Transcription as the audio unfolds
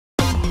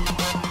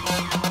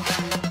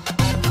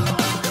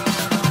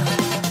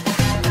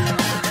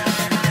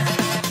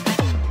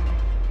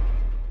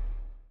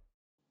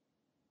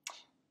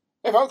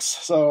Hey folks,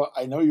 so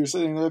I know you're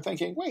sitting there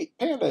thinking, wait,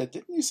 Panda,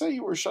 didn't you say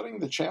you were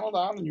shutting the channel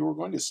down and you were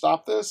going to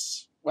stop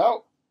this?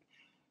 Well,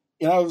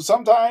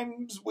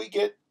 sometimes we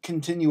get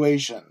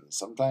continuations,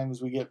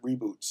 sometimes we get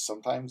reboots,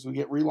 sometimes we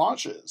get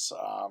relaunches.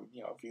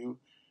 If you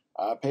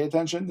pay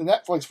attention to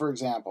Netflix, for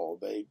example,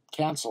 they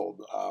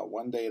canceled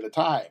One Day at a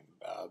Time,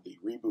 the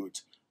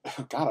reboot.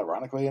 God,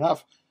 ironically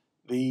enough,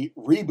 the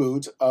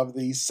reboot of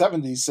the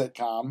 70s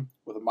sitcom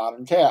with a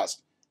modern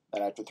cast.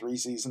 And after 3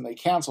 seasons, they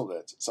canceled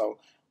it. So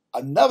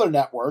another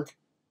network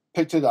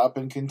picked it up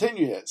and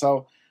continued it.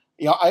 So,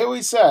 I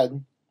always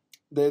said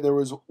there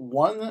was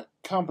one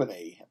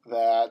company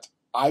that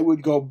I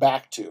would go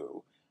back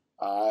to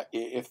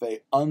if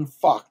they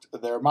unfucked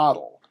their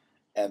model,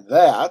 and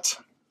that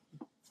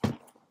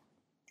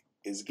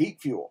is Geek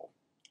Fuel.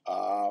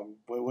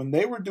 When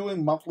they were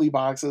doing monthly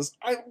boxes,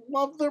 I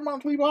loved their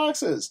monthly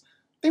boxes.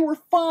 They were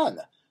fun.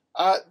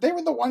 They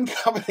were the one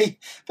company,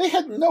 they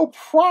had no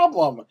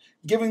problem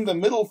giving the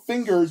middle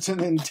finger to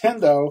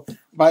Nintendo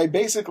by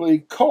basically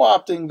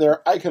co-opting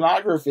their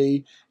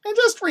iconography and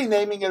just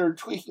renaming it or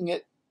tweaking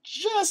it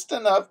just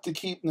enough to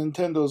keep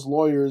Nintendo's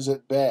lawyers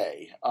at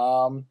bay.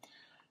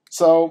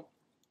 So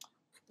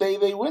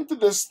they went to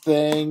this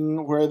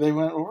thing where they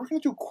went, well, we're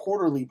going to do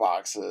quarterly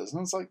boxes.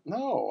 And it's like,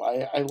 no,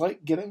 I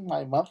like getting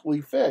my monthly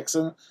fix.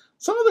 And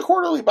some of the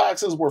quarterly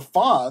boxes were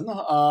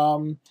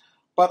fun,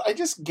 but I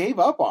just gave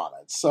up on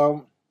it.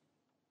 So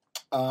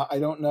I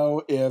don't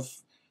know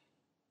if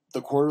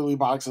the quarterly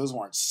boxes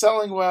weren't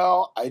selling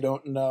well. I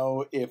don't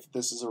know if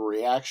this is a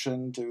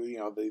reaction to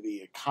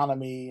the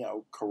economy,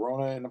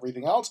 Corona and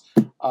everything else.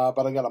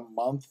 But I got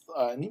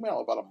an email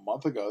about a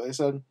month ago. They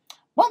said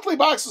monthly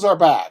boxes are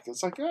back.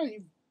 It's like, yeah,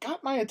 you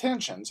got my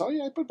attention. So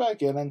yeah, I put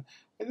back in and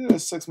I did a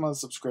 6-month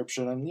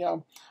subscription,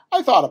 and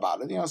I thought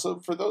about it. So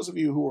for those of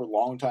you who are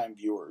longtime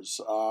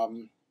viewers,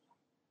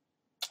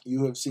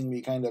 you have seen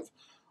me kind of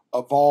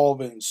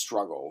evolve and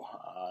struggle.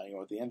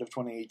 At the end of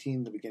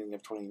 2018, the beginning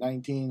of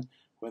 2019,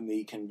 when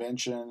the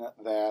convention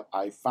that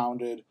I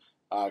founded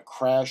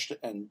crashed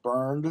and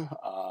burned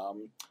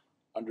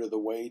under the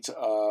weight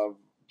of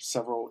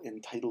several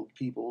entitled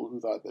people who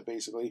thought that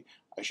basically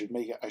I should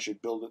make it, I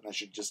should build it, and I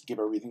should just give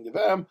everything to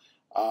them,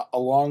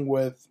 along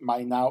with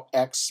my now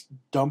ex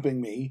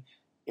dumping me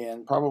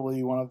in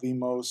probably one of the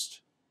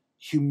most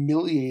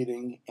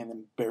humiliating and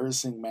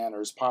embarrassing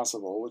manners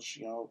possible,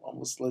 which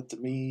almost led to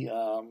me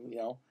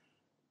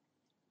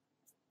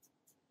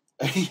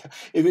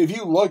if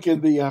you look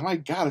in the my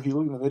God, if you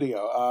look in the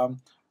video,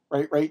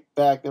 right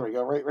back there we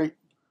go, right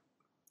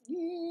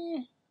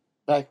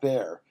back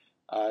there,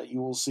 you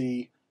will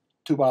see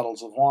 2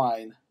 bottles of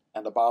wine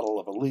and a bottle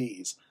of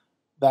Elise.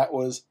 That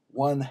was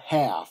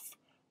 1/2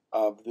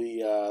 of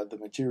the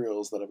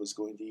materials that I was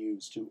going to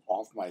use to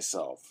off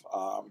myself.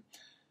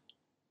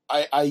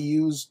 I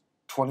used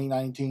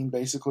 2019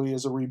 basically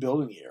as a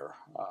rebuilding year.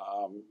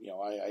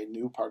 I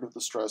knew part of the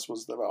stress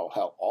was that, well,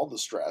 hell, all the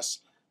stress,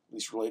 at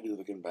least related to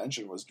the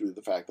convention, was due to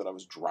the fact that I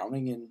was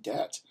drowning in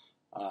debt.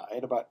 I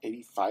had about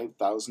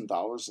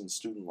 $85,000 in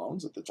student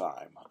loans at the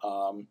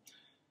time.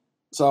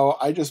 So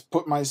I just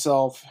put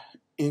myself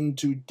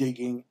into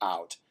digging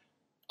out,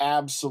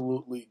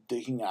 absolutely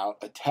digging out,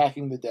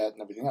 attacking the debt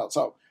and everything else.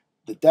 So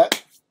the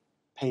debt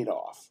paid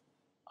off.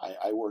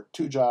 I worked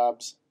 2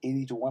 jobs,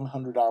 80 to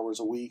 100 hours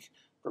a week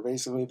for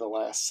basically the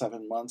last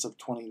 7 months of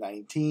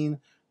 2019.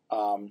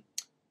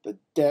 The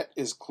debt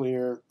is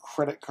clear.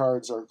 Credit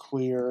cards are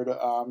cleared.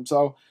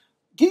 So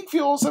Geek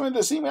Fuel sent me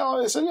this email.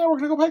 And they said, yeah, we're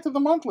going to go back to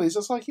the monthlies.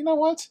 It's like, you know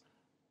what?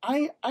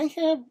 I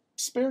have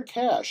spare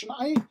cash, and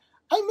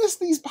I miss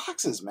these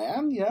boxes,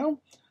 man.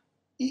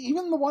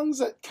 Even the ones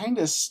that kind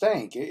of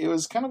stank. It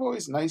was kind of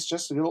always nice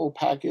just to get a little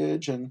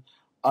package and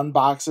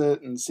unbox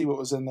it and see what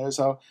was in there.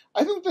 So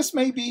I think this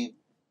may be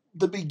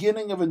the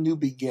beginning of a new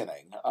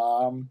beginning.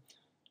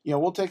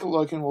 We'll take a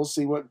look and we'll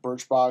see what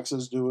Birchbox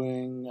is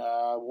doing.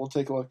 We'll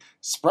take a look.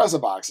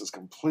 Sprezzabox is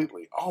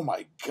completely, oh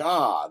my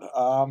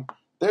God.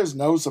 There's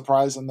no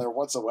surprise in there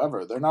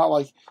whatsoever. They're not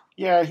like,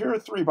 yeah, here are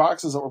 3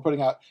 boxes that we're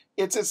putting out.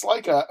 It's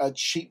like a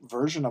cheap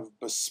version of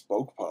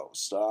Bespoke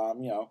Post.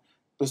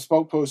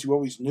 Bespoke Post, you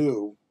always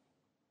knew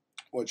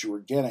what you were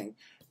getting.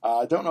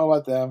 Don't know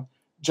about them.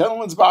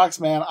 Gentleman's Box,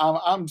 man,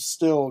 I'm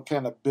still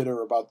kind of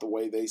bitter about the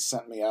way they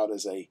sent me out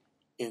as a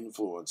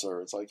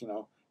influencer. It's like,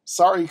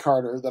 sorry,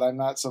 Carter, that I'm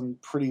not some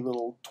pretty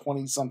little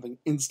 20-something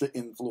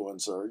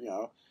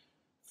Insta-influencer,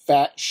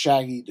 fat,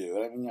 shaggy dude.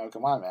 I mean,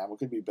 come on, man. What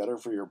could be better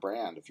for your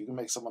brand? If you can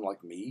make someone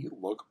like me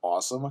look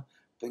awesome,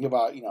 think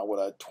about, what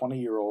a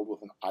 20-year-old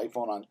with an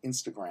iPhone on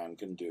Instagram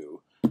can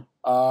do.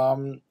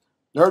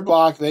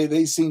 Nerdblock,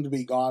 they seem to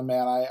be gone,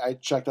 man. I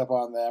checked up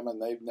on them,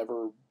 and they've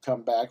never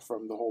come back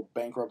from the whole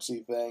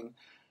bankruptcy thing.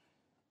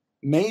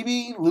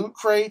 Maybe Loot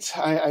Crate,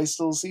 I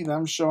still see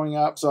them showing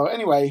up. So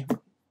anyway,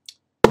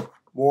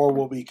 more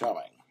will be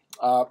coming.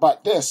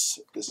 But this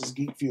is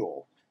Geek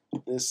Fuel.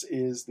 This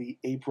is the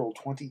April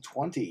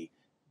 2020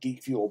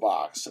 Geek Fuel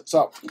box.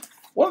 So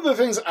one of the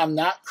things I'm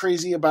not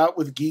crazy about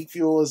with Geek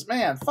Fuel is,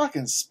 man,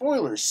 fucking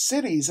spoiler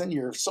cities in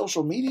your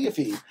social media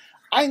feed.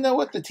 I know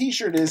what the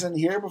T-shirt is in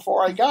here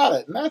before I got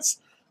it, and I'm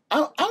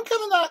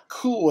kind of not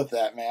cool with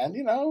that, man.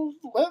 You know,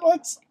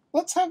 let's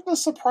have the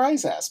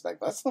surprise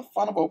aspect. That's the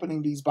fun of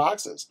opening these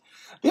boxes.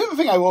 The other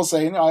thing I will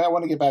say, I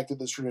want to get back to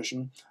this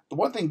tradition. The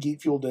one thing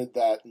Geek Fuel did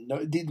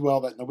did well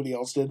that nobody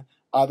else did,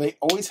 they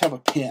always have a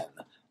pin.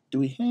 Do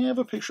we have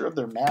a picture of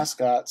their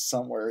mascot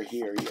somewhere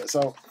here? Yeah,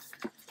 so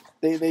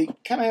they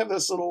kind of have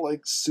this little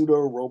like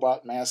pseudo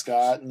robot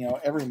mascot. And,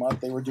 every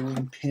month they were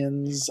doing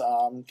pins,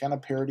 kind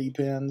of parody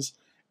pins,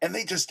 and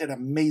they just did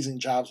amazing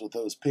jobs with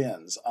those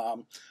pins.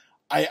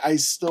 I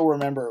still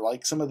remember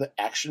like some of the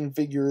action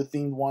figure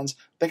themed ones.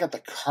 They got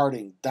the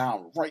carding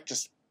down right,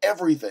 just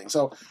everything.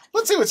 So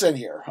let's see what's in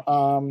here.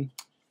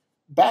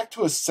 Back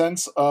to a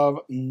sense of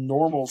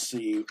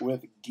normalcy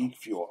with Geek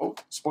Fuel. Oh,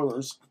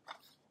 spoilers.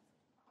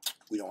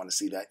 We don't want to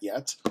see that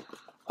yet.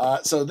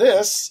 So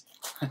this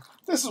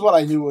is what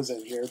I knew was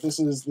in here. This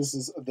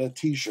is the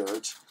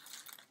T-shirt,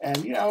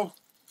 and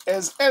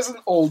as an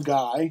old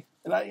guy,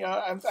 and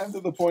I'm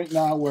to the point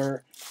now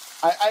where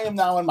I am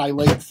now in my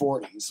late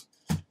 40s.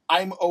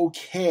 I'm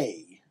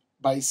okay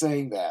by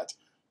saying that.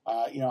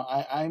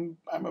 I'm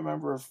a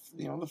member of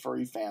the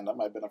furry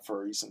fandom. I've been a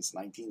furry since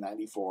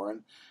 1994,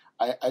 and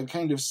I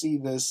kind of see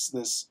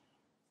this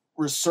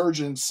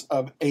resurgence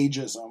of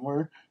ageism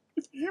where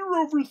if you're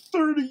over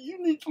 30,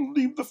 you need to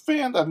leave the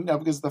fandom.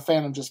 Because the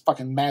fandom just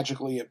fucking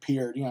magically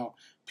appeared.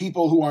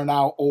 People who are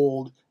now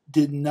old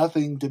did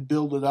nothing to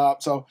build it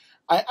up. So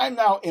I'm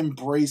now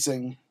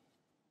embracing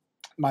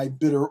my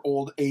bitter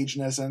old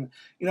ageness. And,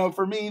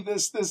 for me,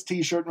 this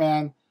T-shirt,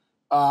 man,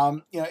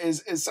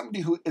 is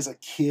somebody who, as a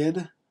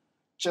kid,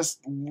 just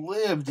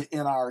lived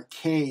in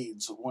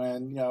arcades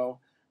when,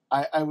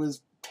 I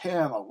was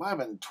 10,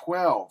 11,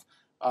 12.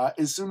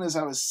 As soon as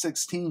I was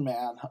 16,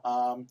 man,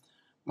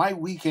 my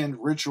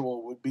weekend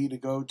ritual would be to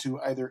go to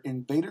either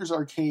Invaders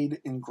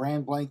Arcade in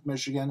Grand Blanc,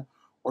 Michigan,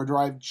 or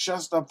drive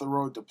just up the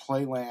road to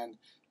Playland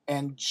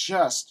and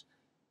just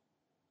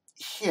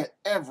hit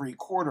every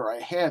quarter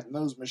I had in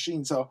those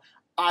machines. So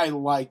I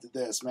liked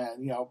this,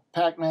 man.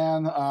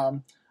 Pac-Man,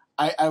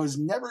 I was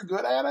never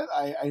good at it.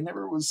 I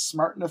never was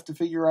smart enough to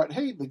figure out,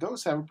 hey, the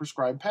ghosts have a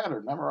prescribed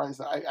pattern.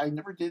 Memorize. I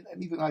never did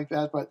anything like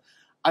that, but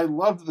I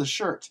loved the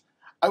shirt.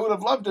 I would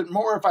have loved it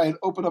more if I had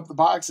opened up the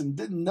box and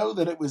didn't know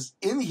that it was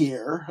in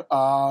here.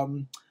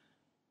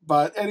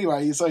 But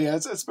anyway, so yeah,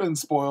 it's been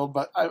spoiled,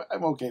 but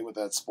I'm okay with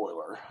that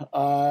spoiler.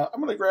 I'm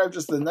going to grab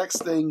just the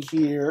next thing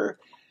here.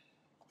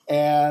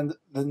 And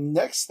the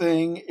next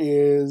thing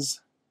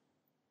is...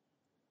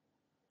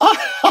 All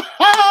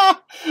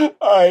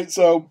right,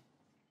 so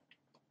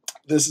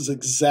this is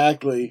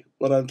exactly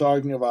what I'm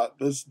talking about.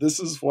 This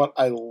is what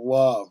I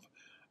love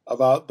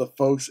about the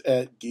folks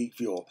at Geek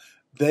Fuel.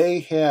 They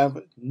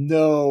have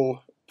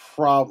no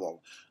problem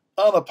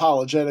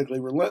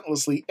unapologetically,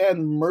 relentlessly,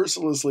 and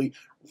mercilessly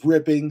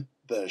ripping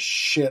the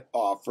shit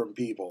off from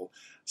people.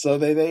 So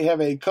they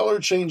have a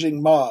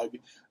color-changing mug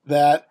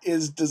that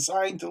is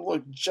designed to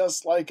look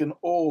just like an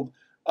old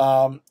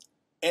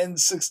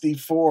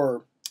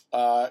N64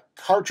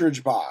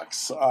 cartridge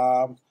box.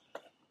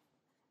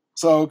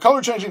 So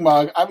color-changing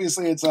mug,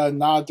 obviously it's a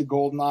nod to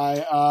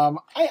GoldenEye.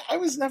 I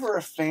was never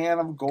a fan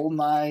of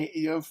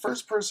GoldenEye.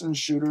 First-person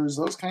shooters,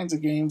 those kinds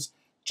of games,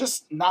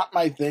 just not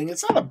my thing.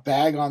 It's not a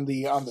bag on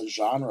the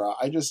genre.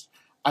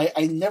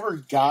 I never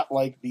got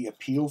like the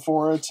appeal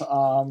for it.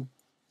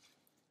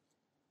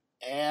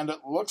 And it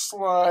looks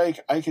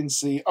like I can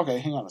see... Okay,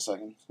 hang on a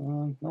second.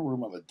 No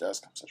room on the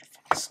desk. I'm such a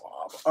fucking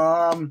slob.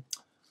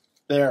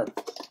 There.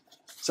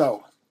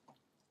 So,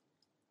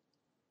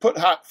 put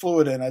hot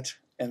fluid in it,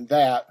 and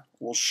that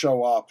will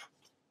show up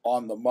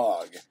on the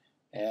mug.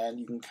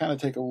 And you can kind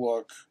of take a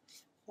look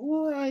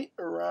right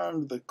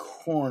around the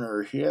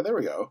corner here. There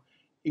we go.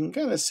 You can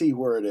kind of see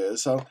where it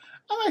is. So,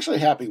 I'm actually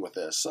happy with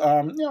this.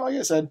 Like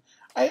I said,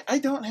 I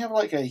don't have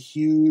like a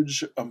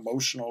huge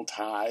emotional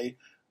tie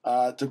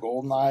to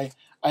GoldenEye.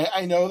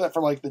 I know that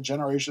for like the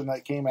generation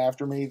that came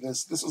after me,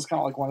 this was kind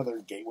of like one of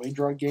their gateway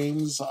drug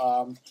games.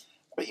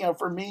 But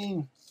for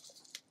me,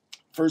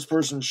 first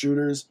person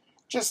shooters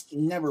just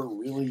never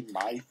really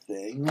my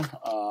thing.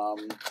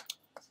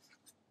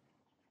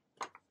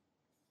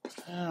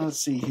 Let's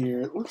see here.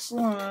 It looks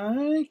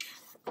like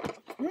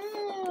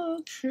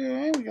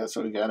okay. We got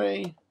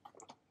a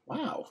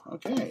wow.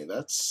 Okay,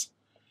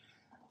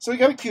 so we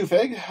got a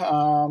Q-Fig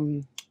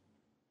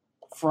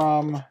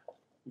from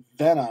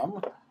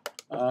Venom.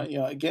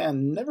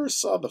 Again, never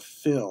saw the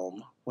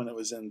film when it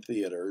was in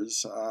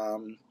theaters. I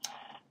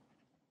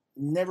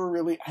never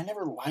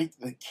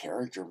liked the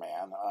character,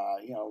 man.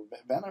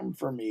 Venom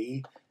for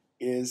me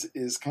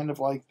is kind of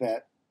like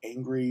that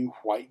angry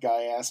white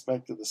guy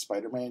aspect of the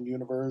Spider-Man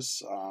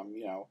universe.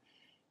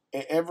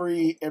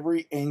 Every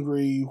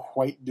angry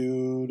white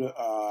dude,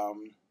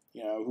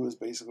 who is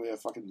basically a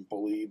fucking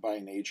bully by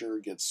nature,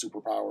 gets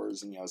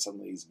superpowers, and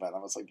suddenly he's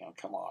Venom. It's like,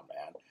 come on,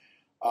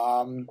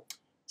 man.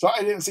 So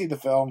I didn't see the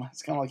film.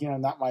 It's kind of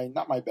like,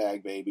 not my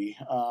bag, baby.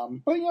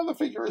 But the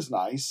figure is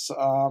nice.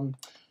 I'm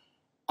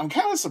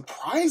kind of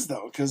surprised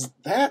though, because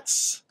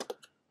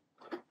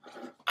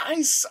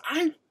I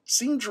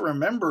seem to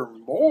remember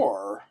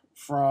more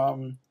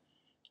from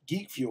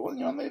Geek Fuel.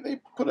 You know, they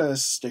put a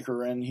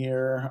sticker in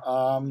here.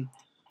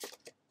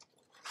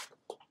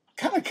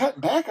 Kind of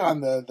cut back on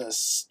the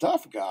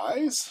stuff,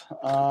 guys.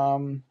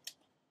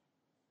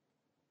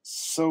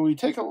 So we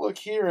take a look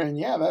here, and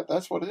yeah,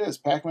 that's what it is.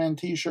 Pac-Man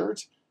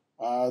t-shirt,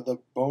 the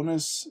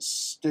bonus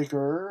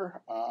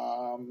sticker,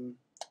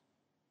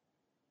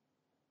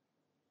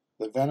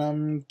 the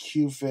Venom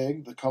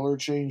Q-Fig, the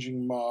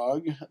color-changing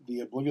mug, the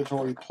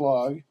obligatory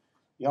plug.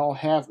 Y'all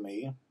have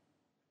me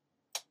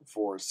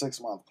for a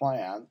 6-month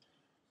plan.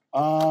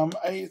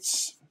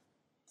 It's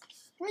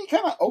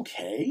kind of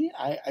okay.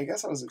 I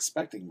guess I was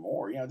expecting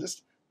more. You know,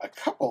 just a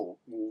couple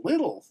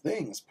little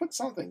things. Put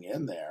something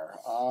in there.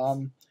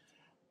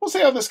 We'll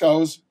see how this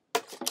goes.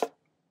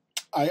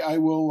 I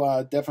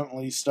will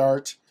definitely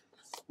start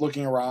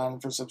looking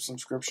around for some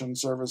subscription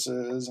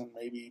services and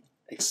maybe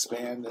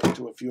expand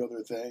into a few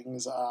other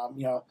things.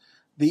 You know,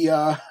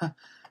 the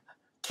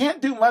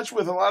can't do much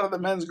with a lot of the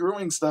men's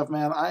grooming stuff,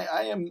 man.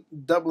 I am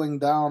doubling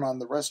down on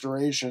the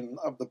restoration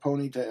of the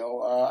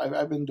ponytail.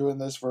 I've been doing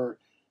this for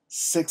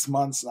 6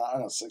 months now. I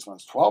don't know, 6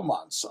 months, 12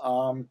 months. I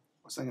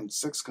was thinking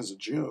 6 because of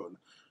June.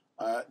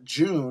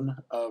 June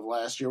of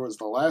last year was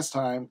the last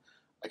time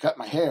I cut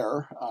my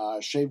hair,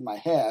 shaved my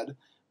head.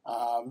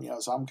 You know,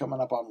 so I'm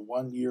coming up on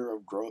 1 year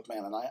of growth,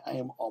 man, and I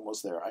am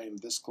almost there. I am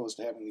this close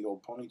to having the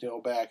old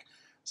ponytail back.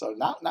 So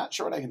not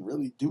sure what I can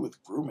really do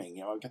with grooming.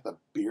 You know, I got the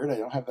beard. I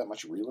don't have that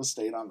much real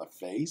estate on the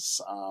face.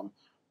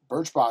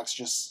 Birchbox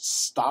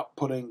just stopped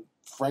putting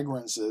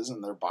fragrances in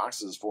their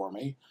boxes for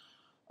me.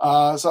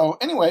 So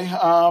anyway,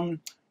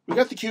 we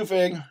got the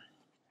Q-Fig.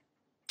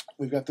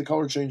 We've got the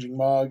color-changing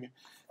mug.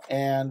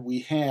 And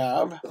we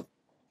have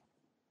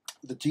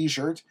the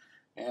t-shirt.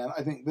 And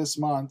I think this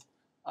month,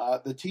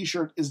 the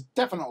t-shirt is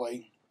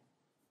definitely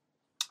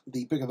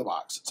the pick of the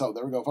box. So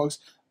there we go, folks.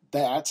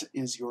 That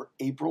is your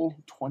April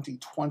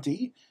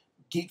 2020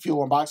 Geek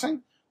Fuel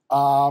unboxing.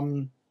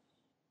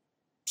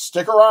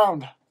 Stick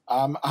around.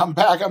 I'm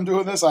back. I'm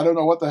doing this. I don't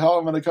know what the hell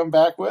I'm going to come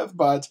back with,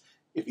 but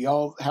if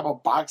y'all have a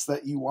box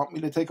that you want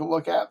me to take a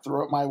look at,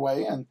 throw it my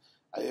way. And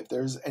if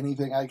there's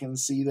anything I can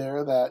see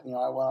there that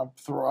I want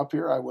to throw up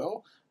here, I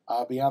will.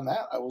 Beyond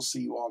that, I will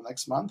see you all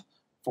next month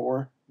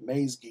for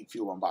May's Geek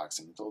Fuel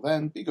unboxing. Until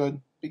then, be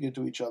good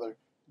to each other,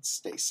 and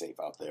stay safe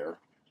out there.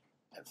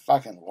 And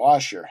fucking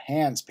wash your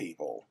hands,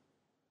 people.